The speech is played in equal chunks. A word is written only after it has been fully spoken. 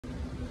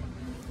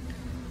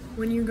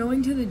When you're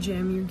going to the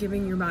gym, you're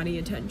giving your body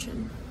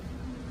attention.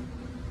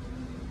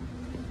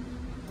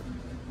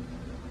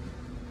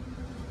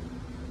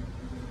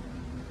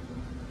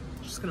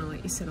 Just gonna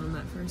let you sit on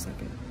that for a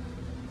second.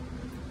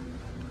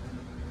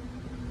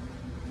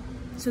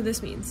 So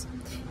this means,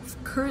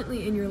 if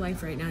currently in your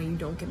life right now, you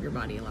don't give your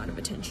body a lot of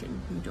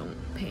attention, you don't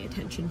pay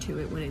attention to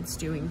it when it's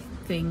doing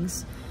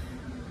things,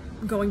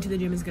 going to the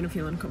gym is gonna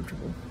feel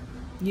uncomfortable.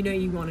 You know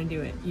you wanna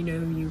do it. You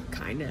know you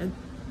kinda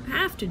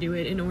have to do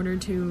it in order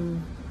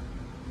to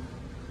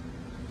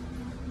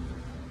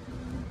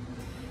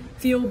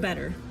feel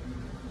better.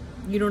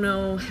 You don't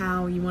know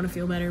how you wanna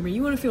feel better, but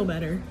you wanna feel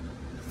better.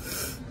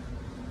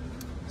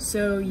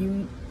 So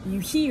you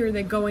hear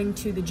that going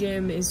to the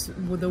gym is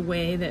the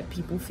way that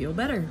people feel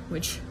better,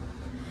 which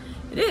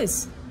it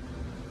is.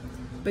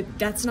 But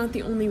that's not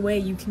the only way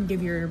you can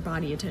give your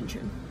body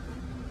attention.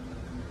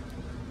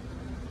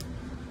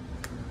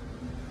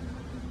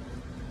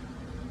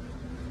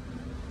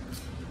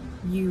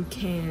 You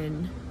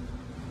can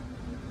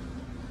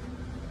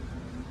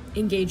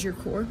engage your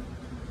core.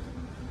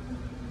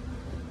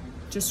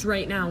 Just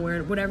right now,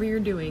 whatever you're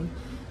doing,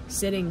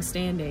 sitting,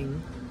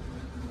 standing,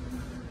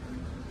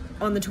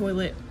 on the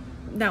toilet,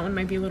 that one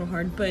might be a little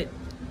hard, but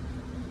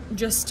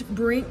just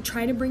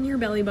try to bring your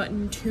belly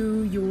button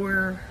to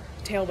your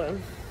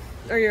tailbone,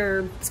 or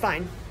your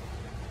spine.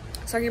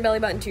 Suck your belly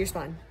button to your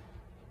spine.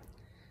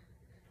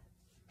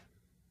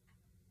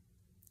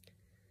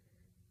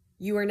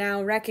 You are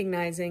now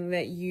recognizing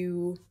that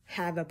you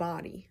have a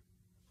body.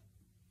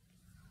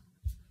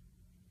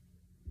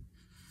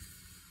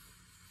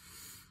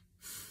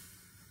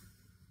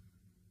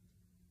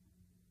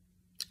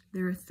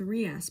 There are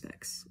 3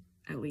 aspects,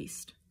 at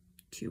least,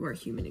 to our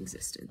human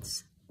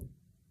existence.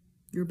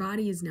 Your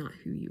body is not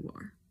who you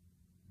are.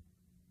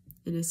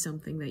 It is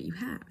something that you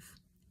have.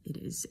 It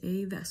is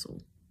a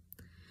vessel.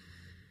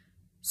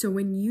 So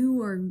when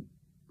you are,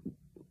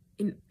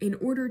 in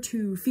order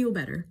to feel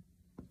better,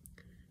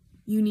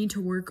 you need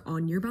to work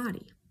on your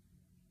body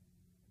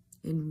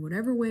in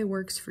whatever way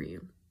works for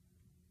you.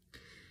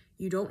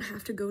 You don't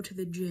have to go to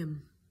the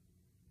gym.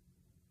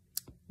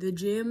 The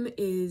gym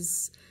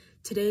is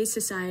today's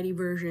society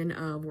version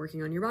of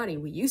working on your body.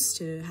 We used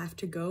to have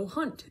to go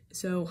hunt.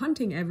 So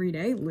hunting every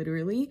day,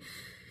 literally,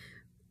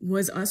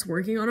 was us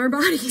working on our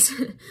bodies.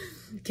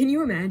 Can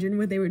you imagine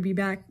what they would be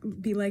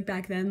like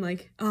back then?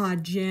 Like,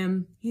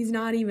 Jim, he's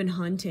not even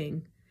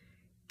hunting.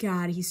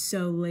 God, he's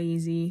so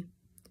lazy.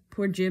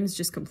 Poor Jim's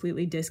just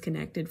completely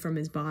disconnected from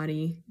his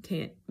body.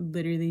 Can't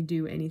literally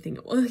do anything.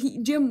 Well,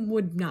 Jim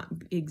would not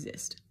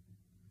exist.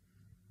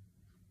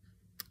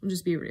 I'll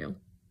just be real.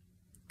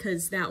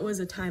 Because that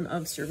was a time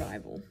of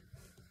survival.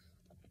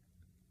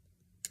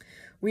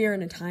 We are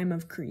in a time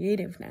of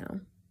creative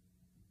now.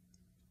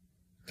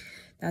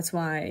 That's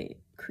why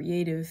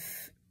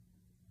creative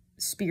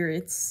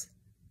spirits,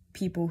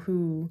 people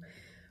who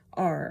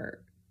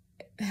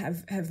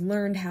have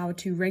learned how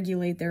to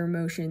regulate their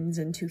emotions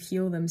and to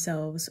heal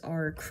themselves,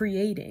 are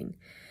creating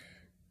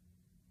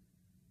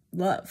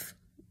love.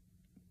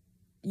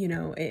 You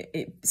know,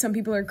 some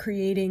people are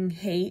creating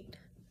hate,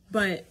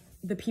 but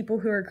the people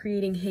who are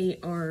creating hate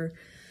are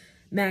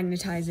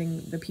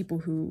magnetizing the people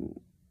who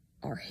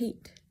are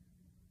hate.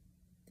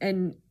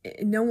 And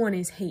no one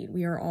is hate.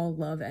 We are all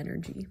love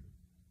energy.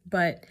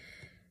 But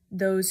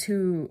those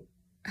who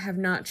have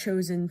not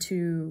chosen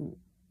to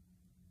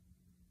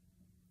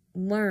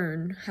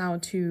learn how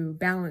to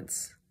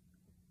balance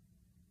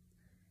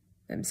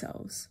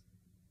themselves.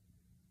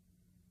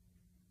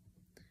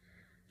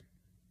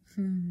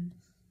 I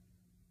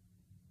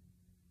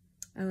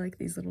like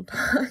these little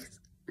talks.